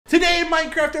Today in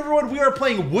Minecraft, everyone, we are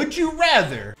playing Would You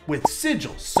Rather with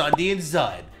Sigil, Sunday, and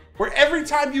Zud. Where every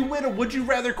time you win a Would You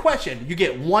Rather question, you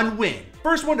get 1 win.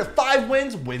 First 1 to 5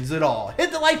 wins wins it all.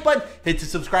 Hit the like button, hit the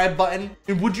subscribe button,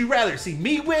 and would you rather see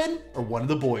me win or one of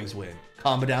the boys win?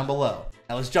 Comment down below.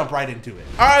 Now let's jump right into it.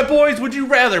 All right, boys, would you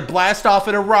rather blast off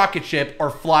in a rocket ship or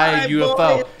fly a UFO?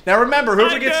 Boy. Now remember,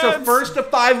 whoever gets the first to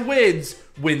 5 wins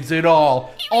wins it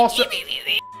all. Also,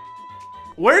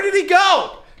 where did he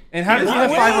go? And how does he have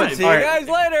 5 wins? See you guys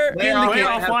later. Player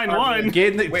offline 1.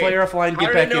 Get in the player offline.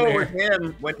 Get back in here.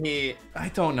 Him when he... I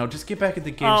don't know. Just get back in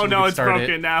the game. Oh so no, it's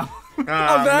broken now. Oh, did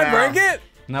I break it?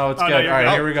 No, it's good. All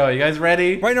right, here we go. You guys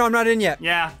ready? Wait, no, I'm not in yet.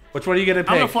 Yeah. Which one are you gonna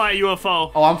pick? I'm gonna fly a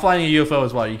UFO. Oh, I'm flying a UFO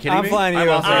as well. Are you kidding me? I'm flying a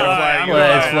UFO.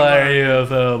 Let's fly a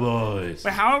UFO, boys.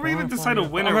 Wait, how are we even decide a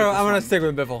winner? I'm gonna stick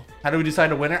with Biffle. How do we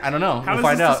decide a winner? I don't know. How we'll does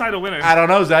find this out. decide a winner? I don't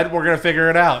know, Zed. We're gonna figure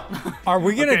it out. Are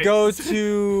we gonna go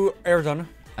to Arizona?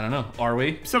 I don't know. Are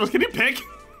we? So, can you pick?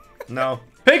 No.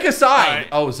 Pick a side. Right.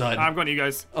 Oh, Zed. I'm going to you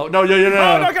guys. Oh no, no.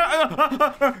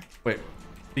 Oh, no, Wait.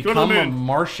 Become a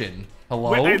Martian. Hello?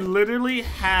 Wait, I literally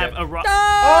have a rock.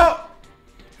 Oh!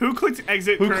 Who clicked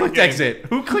exit? Who clicked exit?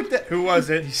 Who clicked it? Who was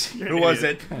it? Who was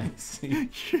it?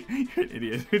 You're an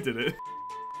idiot. Who did it?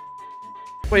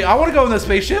 Wait, I want to go in the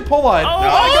spaceship. Hold on. Oh,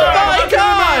 my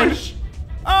gosh!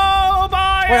 Oh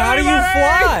my! Wait, how do you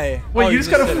fly? Wait, Oh, you just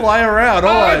gotta fly around.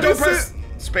 Hold on. Don't press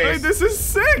space. Wait, this is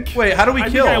sick. Wait, how do we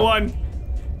kill? I think I won.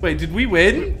 Wait, did we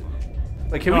win?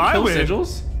 Like, can we kill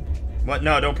sigils? What?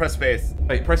 No, don't press space.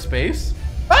 Wait, press space?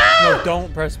 No,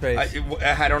 don't press space.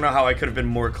 I don't know how I could have been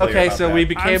more clear. Okay, about so that. we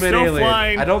became an alien.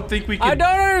 Flying. I don't think we can. I don't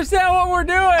understand what we're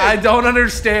doing. I don't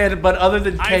understand, but other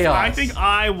than chaos. I think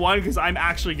I won because I'm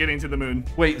actually getting to the moon.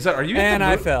 Wait, is that, are you? And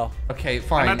I fell. Okay,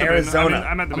 fine. I'm at the Arizona. Moon.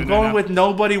 I'm at the moon. I'm going right with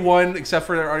nobody won except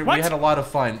for we What? had a lot of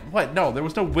fun. What? No, there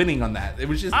was no winning on that. It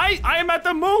was just. I am at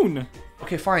the moon.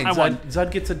 Okay, fine. I won.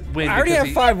 Zud gets a win. I already have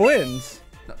 5 wins.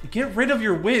 Get rid of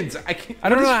your wins. I can't. I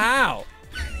don't know how.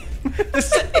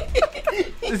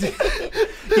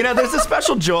 You know, there's a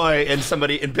special joy in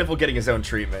Biffle getting his own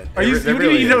treatment. Are you?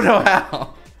 You don't know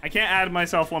how. I can't add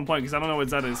myself 1 point because I don't know what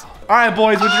that is. All right,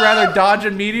 boys. Would you rather dodge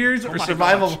a meteors or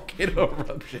survive a volcano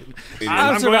eruption?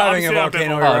 I'm surviving a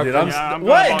volcano eruption. Oh, dude,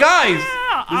 what, guys?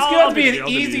 This is gonna be an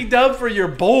easy dub for your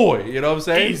boy. You know what I'm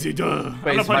saying? Easy dub.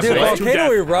 Wait, I'm gonna Dude, punch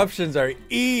volcano eruptions are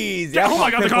easy. I Oh my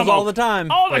pop God, the pimples combo. all the time.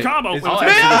 Oh, the Wait, combo. is-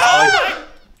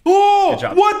 Good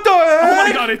job. What the heck? Oh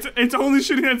my God, it's only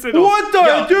shooting at signals. What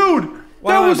the, dude?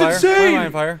 Why That am I was on fire? insane. Why am I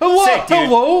on fire? Hello, Sick, dude.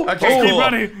 hello. Okay, Just keep cool.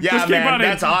 running. Yeah, Just keep man, running.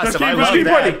 that's awesome. Just keep I love Just keep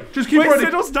that. running. Just keep Wait, running.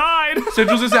 signals died.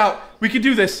 Sigils is out. We can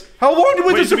do this. How long do we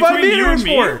have to Wait, survive between you meteors and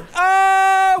me? for?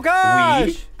 Oh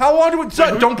gosh! How long do we?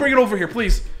 Zud, don't bring it over here,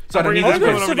 please. Zud, I need What this did coming we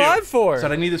win. over to you. survive for?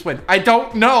 Zud, I need this win. I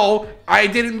don't know. I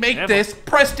didn't make Careful. this.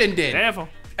 Preston did. Careful.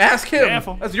 Ask him.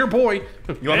 Careful. That's your boy.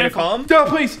 You want me to call him? No,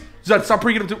 please. Zud, stop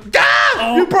bringing him to.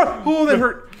 Ah! You brought. Oh, that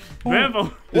hurt.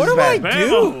 Careful. What is do I bad.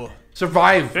 do?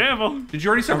 Survive. Careful. Did you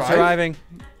already survive? I'm surviving.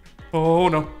 Oh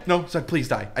no, no, Zud, please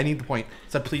die. I need the point.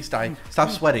 Zud, please die. Stop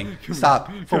sweating.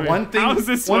 Stop. For here. one thing, How is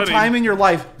this one sweating? time in your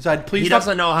life, Zud, please He stop.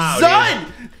 doesn't know how,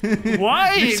 Zud!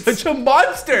 What? You're such a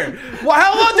monster. Well,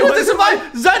 how long do we have to survive?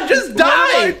 Zud, just What am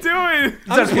I die. doing?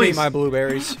 I'm just gonna please. eat my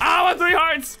blueberries. I want 3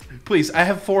 hearts. Please, I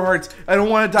have 4 hearts. I don't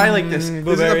want to die like this. This is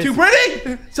blueberries. too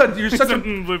pretty. Zud, you're such a.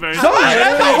 Blueberries. Zud, I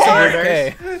have a heart.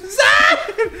 Okay.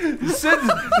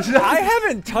 Zud, I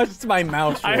haven't touched my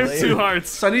mouse I really. have 2 hearts.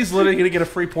 Sonny's literally gonna get a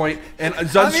free point, and I'm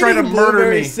Zud's trying to eating murder me.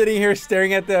 blueberries sitting here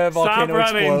staring at the volcano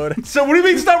running. explode. So what do you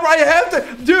mean stop? I have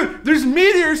to, dude. There's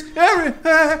meteors.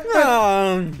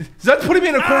 Zud's putting me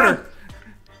in a corner.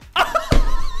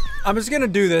 I'm just gonna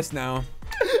do this now.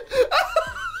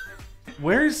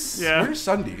 Where's Yeah.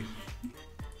 Sunday?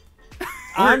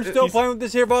 I'm still he's- playing with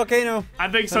this here volcano. I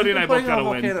think Sony and I both got a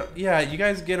win. Yeah, you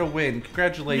guys get a win.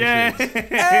 Congratulations. Yay.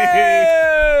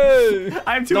 Hey!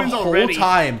 I have 2 The wins whole already.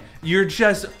 time you're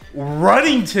just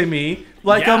running to me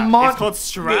like Yeah, a it's called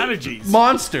strategies.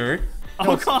 monster.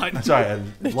 Oh God. Sorry,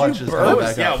 lunch is coming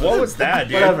back Yeah, up. what was that,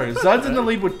 dude? Whatever. Zud's in the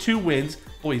lead with 2 wins.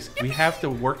 Boys, we have to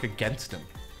work against him.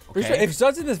 We should, Okay? if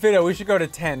Zud's in this video, we should go to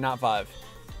 10, not 5.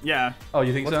 Yeah. Oh,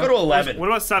 you think Let's so? go to 11. What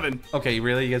about 7? Okay,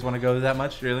 really? You guys want to go that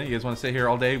much? Really? You guys want to sit here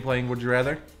all day playing Would You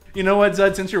Rather? You know what,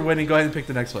 Zud? Since you're winning, go ahead and pick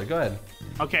the next one. Go ahead.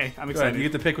 Okay, I'm Go ahead. excited. You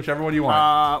get to pick whichever one you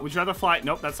want. Would you rather fight?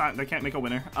 Nope, that's not. They can't make a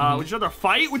winner. Would you rather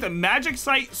fight with a magic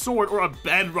sight sword or a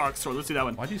bedrock sword? Let's do that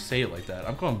one. Why do you say it like that?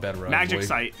 I'm going bedrock. Magic boy.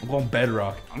 sight. I'm going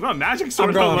bedrock. I'm going magic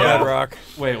sword. I'm going hello. bedrock.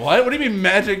 Wait, what? What do you mean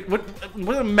magic? What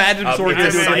a magic sword gonna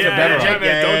do Yeah, against a bedrock? man,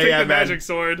 Yeah, don't take yeah, the man. magic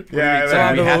sword. Yeah,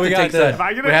 Zud, we Biffle, have we to got take this. Zud. If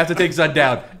I get We it- have to take Zud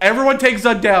down. Everyone take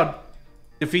Zud down.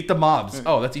 Defeat the mobs.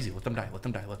 Oh, that's easy. Let them die. Let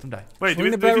them die. Let them die. Wait, do Swing we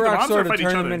the defeat the bedrock mobs or sword to fight each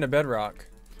turn them other? into bedrock.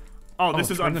 Oh,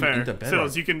 this is turn them unfair. into bedrock.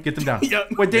 Siddles, you can Get them down.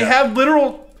 Yep. Wait, they have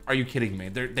literal. Are you kidding me?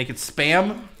 They can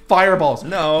spam fireballs.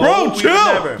 No, bro, we would chill.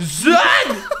 never.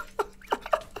 Zud.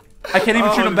 I can't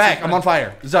even shoot him back. I'm on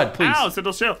fire. Zud, please. Ow,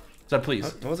 Siddles, chill. Zud,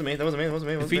 please. That wasn't me. That wasn't me. That wasn't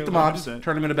me. That wasn't Defeat me. the That mobs. wasn't me.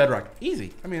 Turn them into bedrock.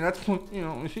 Easy. I mean, that's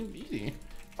easy.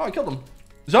 Oh, I killed him.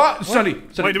 Zud, Sunny.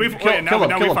 Wait, do we? Wait, now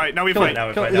we fight. Now we fight. Now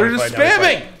we Kill fight. him. Now They're we just fight. Now we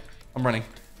spamming. fight. I'm running.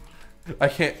 I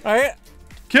can't. All right.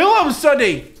 Kill him,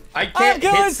 Sunny. I I'm can't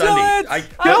killing hit Sunday. Sillets!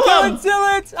 Kill I'm him! killing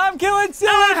Sillets! I'm killing Ah,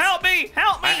 Sillets! help me!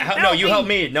 Help me! No, you help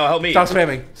me. No, help me. Stop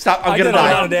spamming. Stop. I'm I gonna did a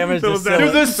lot die. of damage to Bill's dead. Do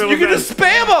Sillets. this. You can just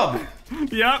spam him.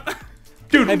 Yep.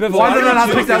 Dude, Hey, Biffle, why why did I don't not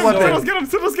you pick that just- Siddles, weapon? get him!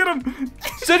 Siddles, get him!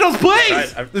 Signals,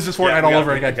 please! Alright, This is yeah, Fortnite we all got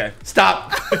over it. again. Okay.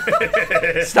 Stop.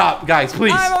 Stop, guys,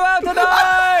 please. I'm about to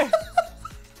die!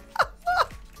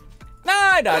 No,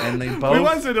 I died. And they We both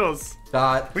won, Siddles.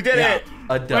 got We did it.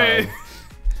 a dub. Wait.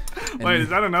 Wait, is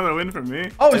that another win for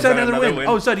me? Oh, is Is that that another another win? win?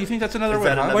 Oh, so do you think that's another Is win,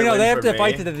 that huh? another Wait, no, win they have for to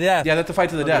fight me? to the death. Yeah, they have to fight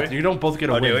to the death. we? You don't both get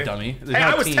a do win, we? dummy. There's Hey, not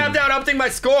I a was team. tapped out upping my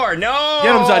score. No.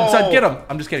 Get him, Zud. Get him.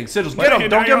 I'm just kidding. Sigils, get Wait, him. now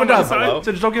Don't give him a you're on dub. my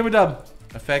side? Sigils, don't give him a dub.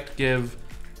 Effect, give,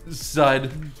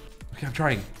 Zud. Okay, I'm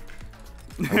trying.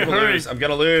 I'm gonna lose. I'm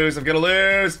gonna lose. I'm gonna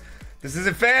lose. This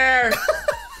isn't fair.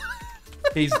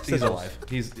 He's alive.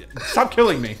 Stop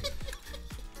killing me.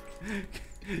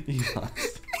 He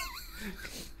lost.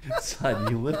 Son,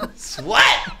 you little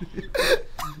sweat.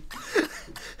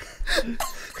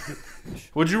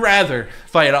 Would you rather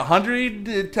fight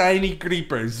 100 tiny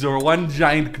creepers or one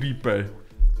giant creeper?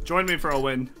 Join me for a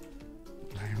win.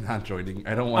 I'm not joining.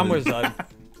 I don't want I'm with Zud.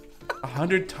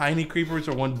 100 tiny creepers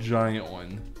or one giant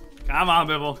one. Come on,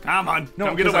 Biffle. Come on. No,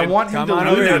 Come get a because I win. want him Come to on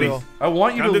over here, lose. Bill. I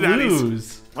want you Come to to daddy's.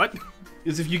 lose. What?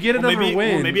 Because if you get Well, another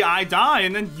win, maybe I die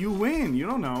and then you win. You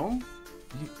don't know.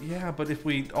 yeah. But if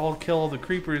we all kill all the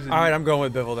creepers, and, All right, I'm going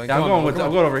with Biffle then. Yeah, I'm Come going on, with. Biffle,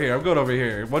 I'm going over here. I'm going over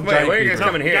here. One Wait, giant where are you guys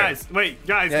creeper. coming here? Guys, wait,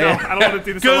 guys, Yeah, no. yeah. I don't want to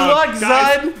do this Good alone. luck,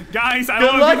 guys, Zud. Guys, I Good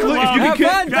don't luck. want to do If this you alone. can,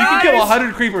 Have fun, if you can kill guys.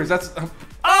 100 creepers, that's.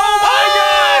 Oh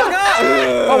my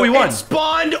god! Oh, we won. It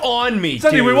spawned on me,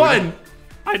 Sunday, dude. we won.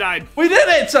 I died. We did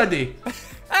it, Sunday.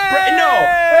 No,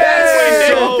 that's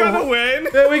Wait, so. we're gonna win.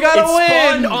 Yeah, we got It to win.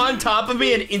 spawned on top of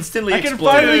me and instantly I can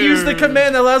exploded. finally use the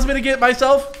command that allows me to get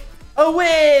myself a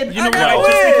win. You know I got what?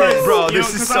 a Just win. because, Bro, you know, this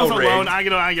is 'cause so I was alone, rigged.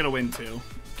 I get a win too.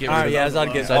 Get All rid right, of yeah, that.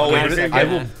 Zud gets Zud, Oh, get wait, rid of we're it. I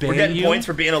will getting ban you points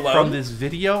for being alone? from this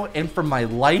video and from my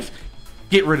life.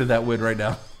 Get rid of that win right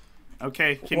now.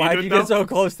 Okay, can Why'd you you do it get though? so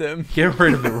close to him? Get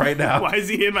rid of it right now. Why is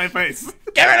he in my face?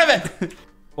 Get rid of it.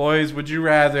 Boys, would you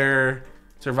rather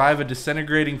survive a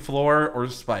disintegrating floor or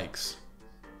spikes?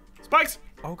 Spikes!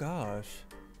 Oh gosh.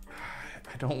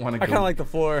 I don't want to go. I kind of like the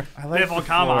floor. I like Biffle, the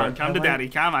come floor. on. Come I to like- daddy.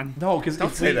 Come on. No, because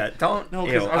Don't say that. Don't. No,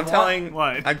 Ew, 'cause I I'm want- telling.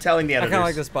 What? I'm telling the I editors. kind of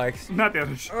like the spikes. Not the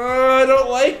others. I don't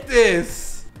like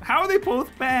this. How are they both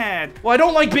bad? Well, I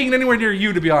don't like being anywhere near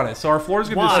you, to be honest. So our floor is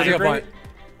gonna Why? That's a good disintegrate. point.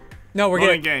 No, we're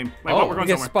Loading getting. game. Wait, Oh, what? We're We going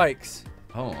get somewhere. spikes.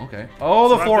 Oh, okay. Oh,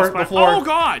 the Survive floor, this the fight. floor. Oh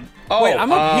god! Oh, Wait,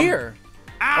 I'm up here.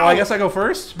 Ow! Oh, I guess I go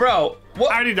first. Bro, I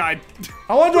what? already died.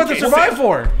 How long do I have to Okay, survive so-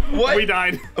 for? What? We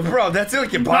died. Bro, that's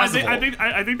like No, impossible.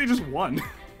 I think they just won.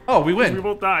 Oh, we We win.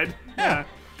 both died. Yeah.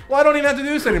 Well, I don't even have to do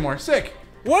this anymore. Sick.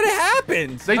 What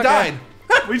happened? They Okay. died.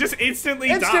 We just instantly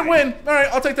Instant died. win. All right,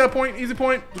 I'll take that point. Easy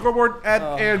point. Scoreboard. Add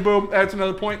and boom. Adds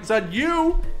another point. Zud,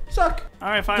 you suck. All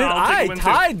right, fine. Dude, I'll take I a win too.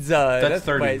 tied Zud. That's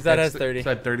 30. Wait, Zud has 30.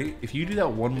 Zud 30. If you do that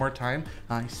one more time,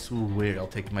 I swear I'll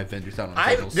take my vengeance out on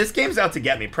Signals. This game's out to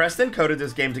get me. Preston coded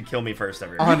this game to kill me first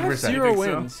every Uh-huh. round. You have 100%. zero think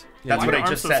so? wins. Yeah, That's Why what are I your just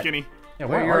arms so said. skinny? Yeah,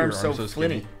 Why are your arms so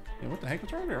skinny? Yeah, what the heck?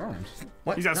 What's wrong with your arms?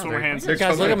 What? He's got No, sore they're- hands. they're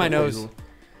Guys, look at my totally- nose.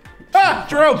 Ah,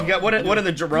 Jerome. You got what in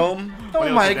the Jerome? Oh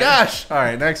else my you got? gosh. All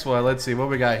right, next one. Let's see what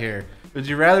we got here. Would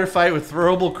you rather fight with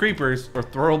throwable creepers or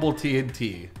throwable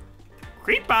TNT?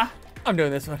 Creeper. I'm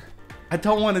doing this one. I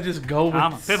don't want to just go with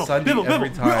Biffle, Sunday Biffle, every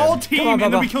Biffle. time. We're all team, Come on, and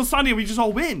then Bubba. we kill Sunday and we just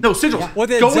all win. No, Sigils. Well,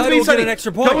 then go with Zud me, will get Sunday. an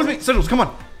extra Go point. with me, Sigils. Come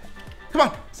on. Come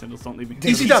on. Sindles, don't leave me.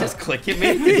 Easy He dub. just click at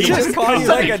me. He just called you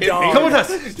like a dog. Come with us.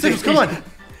 Sigils, come on.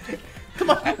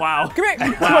 Wow. Come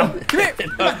here. Wow. Come here.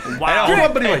 Wow. Come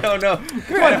on, buddy. I don't know.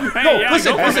 Come on. Hey, No, yeah,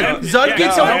 listen, go for listen. it. Zud Yeah,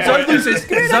 gets go, out. yeah, Zud yeah. loses.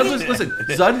 Zud loses. Listen,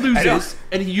 Zud loses,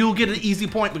 and you'll get an easy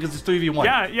point because it's 3v1.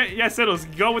 Yeah,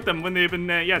 Siddles, go with them when they've been,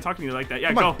 talking to you like that. Yeah,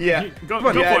 Come go. on. Yeah. Go, Come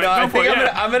on. go Yeah, for it. no, I Go for think it.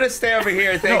 Yeah. I'm gonna stay over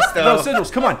here. Thanks, No, though.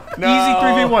 Sigils, come on. No. Easy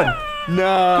 3v1. No, Come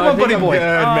on, I think buddy I'm boy. good,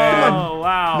 man. Oh,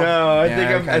 wow. No, I Yeah,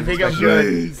 think I I'm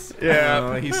good.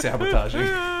 Yeah. He's sabotaging.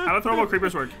 How do throwable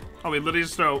creepers work? Oh, we literally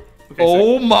just throw. Okay,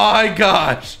 Oh my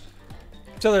gosh.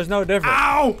 So there's no difference.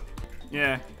 Ow!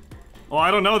 Yeah. Well,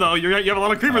 I don't know though. You have a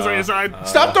lot of creepers on your side.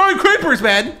 Stop throwing creepers,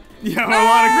 man. You have a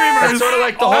lot of That's creepers. sort of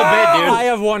like the whole bit, I dude.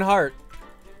 have one heart.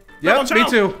 Yep, Biffle, me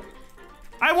chill. too.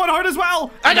 I have 1 heart as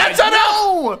well. I got Sun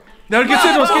out. Now get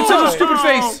Sigils. Get Sigils' stupid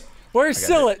face. Where's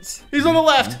Sillets? He's on the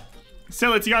left.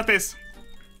 Sillets, you got this.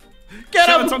 Get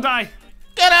him. Sillets, don't die.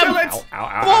 Get him. Sillets. Ow,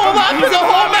 ow, Blow him up ow, with the ow,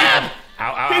 whole ow, map. Ow,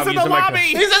 ow, He's I'm in the using my lobby.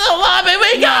 He's in the lobby.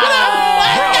 We got him.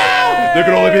 Let's go. There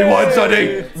can only be one,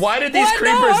 Sunday. Why did these What?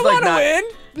 creepers No, I like want to not? win.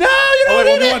 No, you Oh,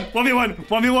 don't wait, need it. 1v1.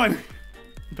 1v1.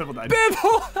 Biffle died.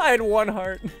 Biffle. I had 1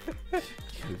 heart.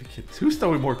 Who's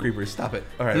throwing more creepers? Stop it.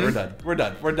 All right, we're done. We're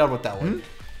done. We're done with that one.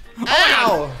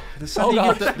 Ow! The Sunday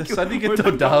God. get the Sunday get Where'd the that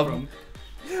come dub. from?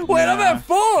 Wait, I'm at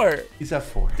 4. He's at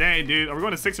 4. Dang, dude. Are we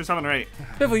going to 6 or 7 or 8?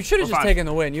 Biffle, you should have We're just fine. taken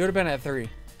the win. You would have been at 3.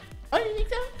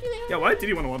 Yeah, what? Did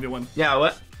you want to 1v1? Yeah,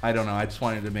 what? I don't know. I just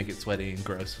wanted to make it sweaty and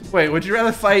gross. Wait, would you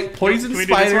rather fight poison Can we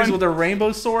do this spiders one? with a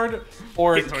rainbow sword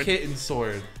or Kitten sword. kitten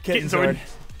sword? Kitten sword.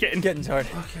 Kitten. Kitten sword.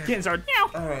 Kitten sword. Meow.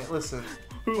 All right, listen.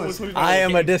 Who I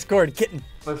am a Discord kitten.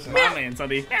 Listen. My man,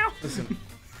 Sunday. Meow.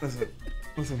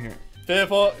 Listen here.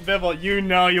 Biffle, you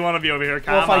know you want to be over here.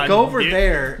 Come Well, if I on. go over Be-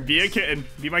 there, Be a kitten.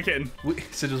 Be my kitten.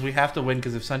 Sigils, we have to win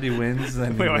because if Sunday wins,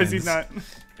 then Wait, he why is he wins. not?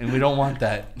 And we don't want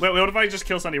that. Wait, what if I just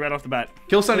kill Sunday right off the bat?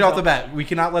 Kill Sunday off the bat. We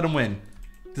cannot let him win.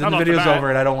 Then Not the off the video's bat. over,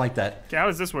 and I don't like that. Okay, how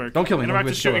does this work? Don't kill me, don't Interact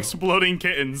give to me shoot kill. exploding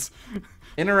kittens.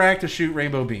 Interact to shoot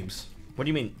rainbow beams. What do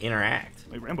you mean interact?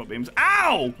 Like rainbow beams.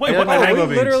 Ow! Wait, Yeah, what the no, heck? rainbow We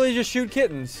beams. literally just shoot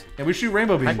kittens. And we shoot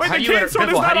rainbow beams. Wait, How the do you kitten sword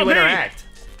is Biffle, how not do you on me. interact?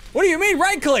 What do you mean?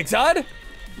 Right click, Zod.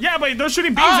 Yeah, but those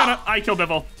shooting beams on I kill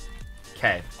Biffle.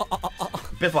 Okay.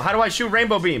 Biffle, how do I shoot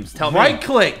rainbow beams? Tell me. Right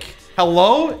click.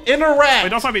 Hello? Interact. Wait,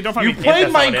 don't fight me, don't fight You me. played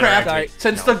that's not Minecraft interact.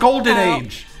 since the golden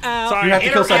age. Ow. Sorry. You have to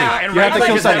kill Sunny. Interact, and You have to right kill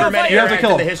click is Sunny. never meant You have to interact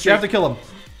kill in the him. history. You have to kill him.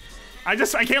 I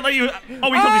can't let you. Oh,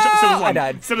 we killed each other. Sigils won. I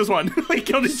died. Sigils won. We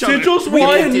killed each other. Sigils We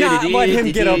won. did not let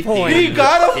him get a point. He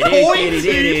got a point.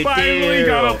 He finally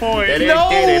got a point. No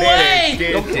way.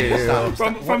 Don't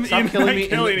stop. From Stop killing me.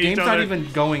 killing The each game's not other.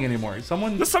 even going anymore.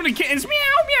 Someone There's so many kittens. Meow,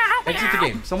 meow, exit the meow.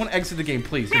 game. Someone exit the game,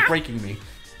 please. You're breaking me.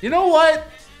 You know what?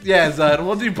 Yeah, Zud,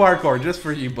 we'll do parkour just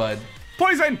for you, bud.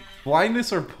 Poison.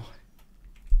 Blindness or...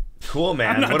 Cool,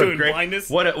 man. I'm not what a doing great, blindness.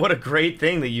 what a great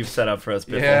thing that you've set up for us,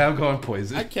 Biffle. Yeah, I'm going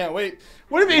poison. I can't wait.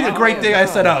 What do you mean a great thing I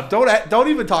set up? Don't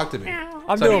even talk to me.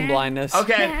 I'm doing blindness.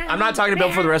 Okay, I'm not talking to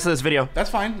Biffle for the rest of this video.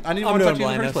 That's fine. I didn't I'm want to doing touch you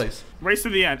in the first blindness. place. Race to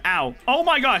the end. Ow. Oh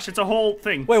my gosh, it's a whole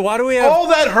thing. Wait, why do we have? Oh,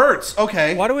 that hurts.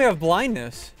 Okay. Why do we have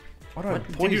blindness? Why do I have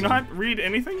Did you poison? not read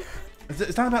anything?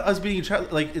 It's not about us beating each other.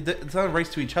 Like it's not a race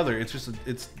to each other. It's just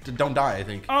don't die. I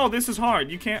think. Oh, this is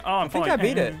hard. You can't. Oh, I'm I think falling. I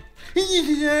beat it.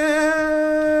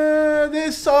 Yeah,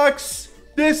 this sucks.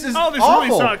 This is Oh, this awful.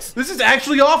 really sucks. This is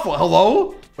actually awful.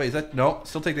 Hello? Wait, is that no?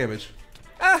 Still take damage.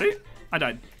 See? I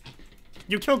died.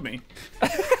 You killed me.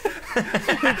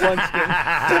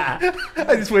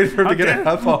 I just waited for him to get Okay. a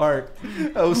half a heart.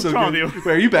 That was so wrong good. with you?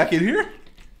 Wait, are you back in here?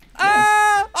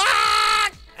 Ow.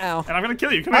 And I'm gonna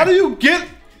kill you. Come How do here. you get,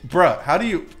 bruh? How do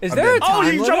you? Is I'm there a dead. Oh,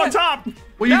 time you can jump on limit? top.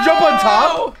 Will you jump on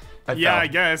top? Yeah, I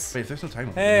fell. guess. Wait, if there's no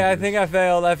time. Hey, I think I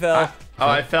failed. I fell. Oh,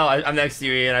 I fell. I'm next to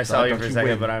you, Ian. I saw you Don't for a you second,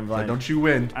 win. but I'm blind. Don't you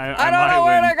win? I don't know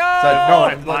where to go.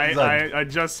 Zud, no, I Zud. I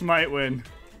just might win.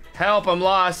 Help! I'm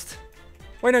lost.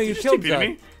 Wait, no, you Just killed TP to me.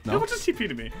 Zud. No. People just TP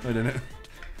to me. I didn't.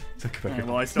 Zud, come back Alright, here.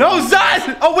 well, I still No, won.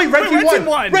 Zud! Oh wait, red Wait, team red won. team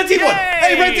won. Red team won. Yay!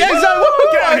 Hey, red team. Woo! Zud,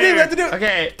 woo! Get out I didn't here. have to do it.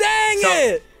 Okay. Dang So,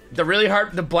 it! the really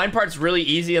hard, the blind part's really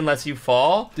easy unless you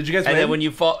fall. Did you guys And win? then when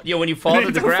you fall, when you fall to Need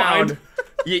the to ground, find-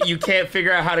 you can't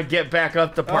figure out how to get back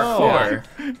up to part Oh. 4.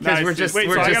 Because Nice, we're dude. just, Wait,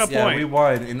 we're so I just. got a Yeah, point. we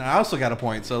won, and I also got a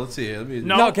point. So let's see.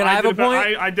 No, can I have did a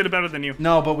point? I did it better than you.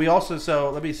 No, but we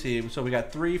also let me see. So we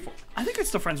got 3, 4. I think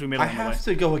it's the friends we made I along the way. have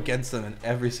to go against them in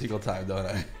every single time, don't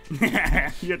I?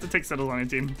 You have to take settles on your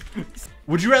team.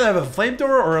 Would you rather have a flamethrower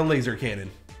or a laser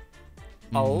cannon?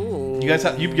 Oh. You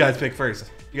guys pick first.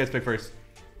 You guys pick first.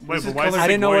 Wait, This but is why is color- this I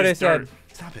didn't know what glorious it said. dirt?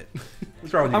 Stop it.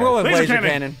 What's wrong with you I'm guys? going with Laser laser cannon.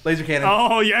 cannon. Laser cannon.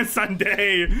 Oh yes,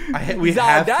 Sunday. We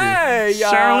have to.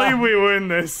 Zod, Surely we win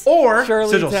this. Or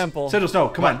Shirley Sigils. Temple. Sigils, no,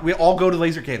 come on. We all go to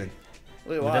laser cannon.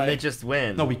 Wait, But then they why? just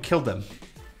win. No, we killed them.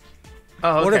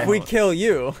 Oh, okay. What if we kill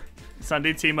you?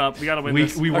 Sunday team up. We gotta win We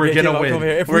this. were Okay, gonna team up, win. come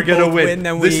here. If We're we gonna both win.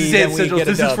 then This we- is then it, we Sigils. get a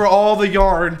This is dub. for all the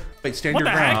yarn. Wait, stand What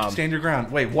your the ground. heck? Stand your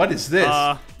ground. Wait, what is this?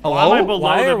 Why Hello? am I below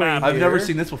Why the are we map? I've never here?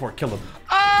 seen this before. Kill them.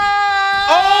 Ah!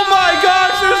 Oh my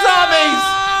gosh, they're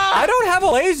zombies! I don't have a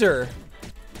laser.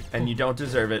 And you don't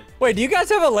deserve it. Wait, do you guys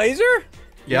have a laser?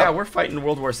 Yeah, Yep. we're fighting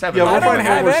World War 7. Yeah, I we're don't fighting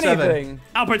have World War VII. anything.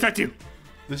 I'll protect you.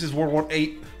 This is World War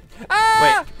VIII.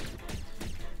 Ah!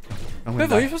 I'm gonna Biffle,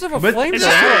 die. you're supposed to have a But- flamer. It's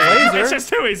not just a too easy. laser. It's just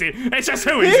too easy. It's just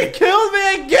too He easy. killed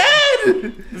me again!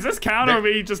 one? Does this count, or are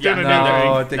we just doing Yeah, another?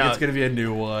 No, I think No. it's gonna be a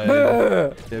new one.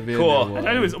 It'll be a Cool. new I one.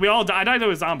 thought it was. We all died. I thought it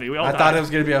was zombie. We all I died. thought it was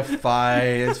gonna be a fight.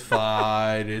 It's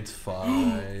fine. It's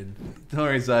fine. Don't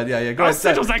worry, Zud. Yeah, go Oh, ahead.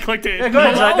 Zud. Sigils, I clicked it. Yeah, go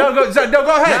ahead, Zud. No, go, Zud. No,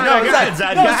 go ahead. No, No, go Zud. ahead,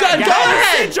 Zud. No, Go Zud. ahead, Go go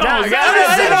ahead. Sigils, No,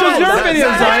 I didn't know it was your video,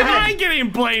 Zud. I'm getting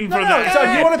blamed No, for no, that.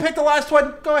 Zud. You want to pick the last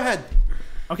one? Go ahead.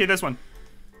 Okay, this one.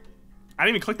 I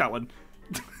didn't even click that one.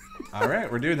 All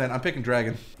right, we're doing that. I'm picking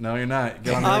dragon. No, you're not.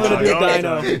 Get on the I'm right gonna do side.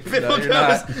 Dino. Biffle No, you're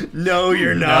not. goes, no,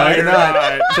 you're No, not. you're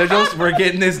not. Sigils, we're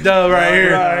getting this dough right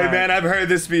here. Right, man, I've heard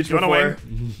this speech You wanna before.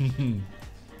 win?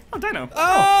 Oh, Dino.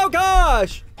 Oh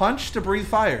gosh! Punch to breathe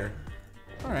fire.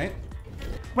 All right.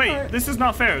 Wait, this is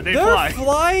not fair. They They're fly.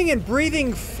 flying and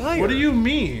breathing fire. What do you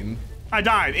mean? I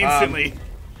died instantly.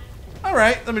 All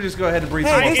right, let me just go ahead and breathe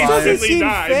Hey, some this I fire. doesn't instantly seem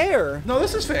died. fair. No,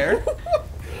 this is fair.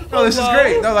 No, this is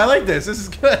great. No, I like this. This is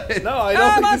good. No, I Ah,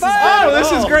 don't my think this is bad. Oh,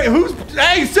 this is great. Who's?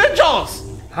 Hey,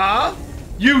 Sigils! Huh?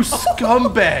 You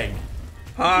scumbag!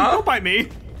 Don't bite me.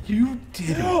 You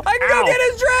did it. I can Ow. go get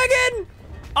his dragon!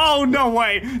 Oh, no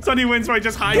way. Sonny wins, so I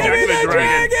just Give me hijacked the that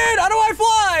dragon. dragon! How do I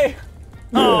fly?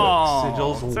 Oh.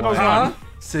 Sigils Sigils won. won.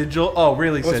 Sigil. Oh,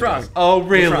 really, What's Sigils? wrong? Oh,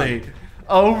 really?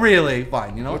 Oh, really?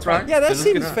 Fine. You know What's fine. wrong? Yeah, that Sigils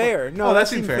seems gets- fair. No, Oh, that that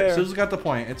seems seems fair. fair. Sigils got the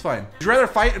point. It's fine. Would you rather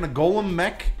fight in a golem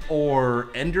mech or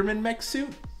Enderman mech suit?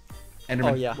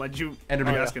 Enderman. Oh yeah. What'd you? Enderman.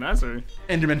 Are you asking us, or?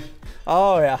 Enderman.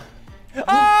 Oh yeah.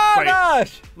 Oh Wait.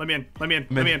 gosh! Let me in. Let me in.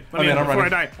 I'm Let me in. Let me in I'm before I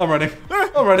running. die. I'm running.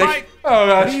 I'm running. Fight. Oh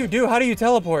What gosh. do you do? How do you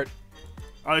teleport?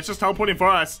 Oh, it's just teleporting for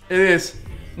us. It is.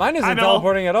 Mine I isn't know.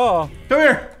 teleporting at all. Come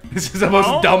here. This is the most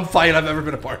No. dumb fight I've ever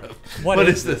been a part of. What What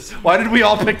is is this? Why did we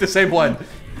all pick the same one?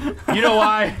 You know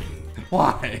why?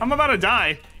 Why? I'm about to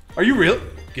die. Are you real?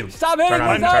 Get him. Stop hitting Turn me!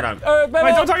 on, Stop! turn on. Wait,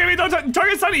 don't target me. Don't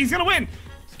target Sonny. He's gonna win.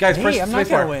 Guys, Hey, press I'm not spacebar.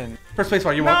 gonna win. Press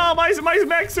spacebar. You No, won't. my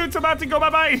mech suit's about to go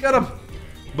bye-bye. Get him.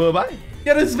 Bye-bye.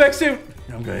 Get his mech suit.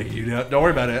 I'm gonna get you down. Don't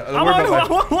worry about it. Don't I'm worry on about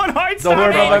my. one heart. Don't worry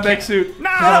about Sonny. my mech suit. No.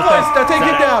 No, take him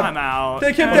I'm down. out.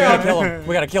 Take him We gotta down. kill him.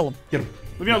 We gotta kill him. Get him.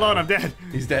 Leave me alone. I'm dead.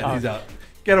 He's dead. He's out.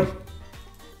 Get him.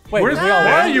 Wait, Where's, we all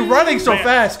why are win? you running so Wait.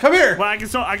 fast? Come here. Well, I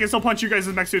can still punch you guys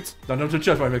in mech suits. Don't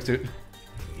touch my mech suit.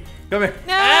 Come here.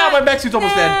 Ah, my mech suit's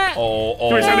almost dead. Oh, Come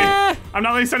here, Sonny. Nah. I'm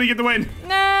not letting Sonny get the win.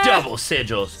 Double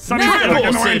sigils. Sonny's gonna Triple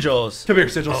get the win. sigils. Come here,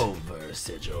 Sigils. Over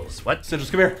sigils. What? Sigils,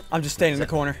 come here. I'm just staying in the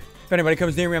corner. If anybody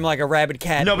comes near me, I'm like a rabid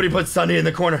cat. Nobody put Sunny in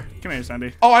the corner. Come here,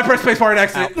 Sandy. Oh, I pressed spacebar and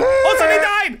accident. Oh, Sonny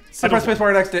died. I pressed spacebar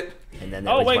and accident. And then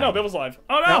Oh wait, no, Bill was alive.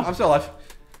 Oh no. No, I'm still alive.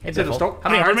 Hey, Sigils, Biffle. don't. How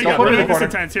many We're hearts making, you got? put me we're in the making this corner.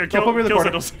 intense. Here, Don't put me in the kill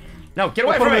corner. Sigils. No, get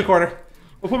We'll away put him from in me. the corner.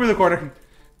 We'll put him in the corner.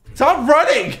 Stop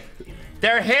running.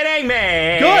 They're hitting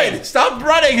me. Good. Stop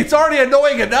running. It's already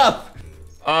annoying enough.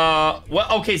 Well,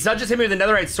 okay, Zud just hit me with a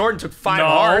netherite sword and took 5 No.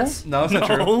 hearts. No, that's not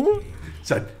true. No.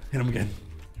 Son, hit him again.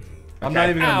 I'm not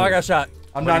even gonna Ow, move. I got shot.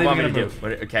 I'm What not do you even want gonna me to move. do?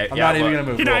 What- Okay, I'm yeah, not even well, gonna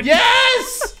move. He died.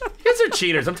 Yes! You guys are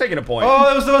cheaters. I'm taking a point. Oh,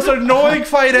 that was the most annoying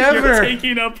fight You're ever.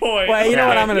 taking a point. Wait, you know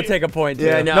what? Yeah. I'm gonna take a point too.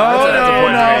 Yeah, no. No, That's a no,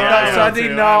 point. no, Yeah, I no, will Sunny,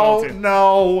 too, I no, will too.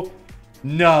 no,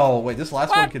 no. Wait, this last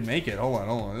What? one can make it. Hold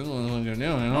on. This one's gonna do it.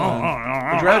 Hold Oh, on.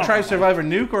 oh, Would you rather try to survive a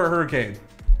nuke or a hurricane?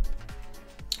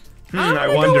 I'm I gonna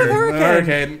go wonder. with A hurricane.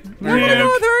 hurricane. I'm gonna go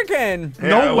with hurricane. Yeah,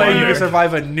 No I way you wonder. can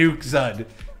survive a nuke, Zud.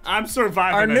 I'm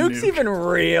surviving. Are a nukes nuke. even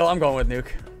real? I'm going with nuke.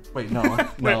 Wait, no.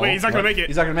 no. wait, he's not gonna make it.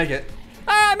 He's not gonna make it.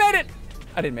 Ah, I made it.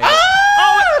 I didn't make it.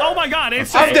 Oh my God!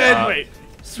 It's I'm dead. Wait,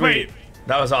 Sweet. wait.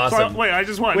 That was awesome. Wait, I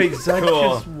just won. Wait, Zud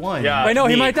Cool. just won. Yeah. Wait, no,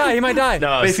 he neat. might die. He might die.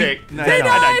 No, Wait, sick. no, He no.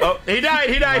 died. Oh, he died.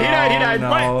 He died.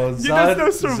 No, Wait, Zud, there's no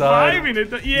surviving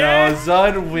Zud. it. Yeah. No,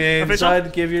 Zud wins. Official?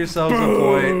 Zud, give yourselves a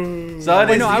point. Zud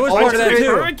Wait, is no, the I was part of that ultimate-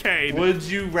 too. Hurricane. Would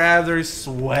you rather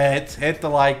sweat? Hit the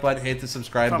like button, hit the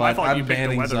subscribe Oh, I button. thought you I'm picked the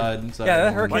banning weather. Zud. So Yeah, that I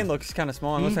won't. hurricane looks kind of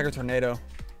small. It looks like a tornado.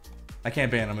 I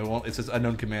can't ban him. It won't. It's just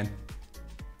unknown command.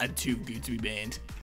 I'm too good to be banned.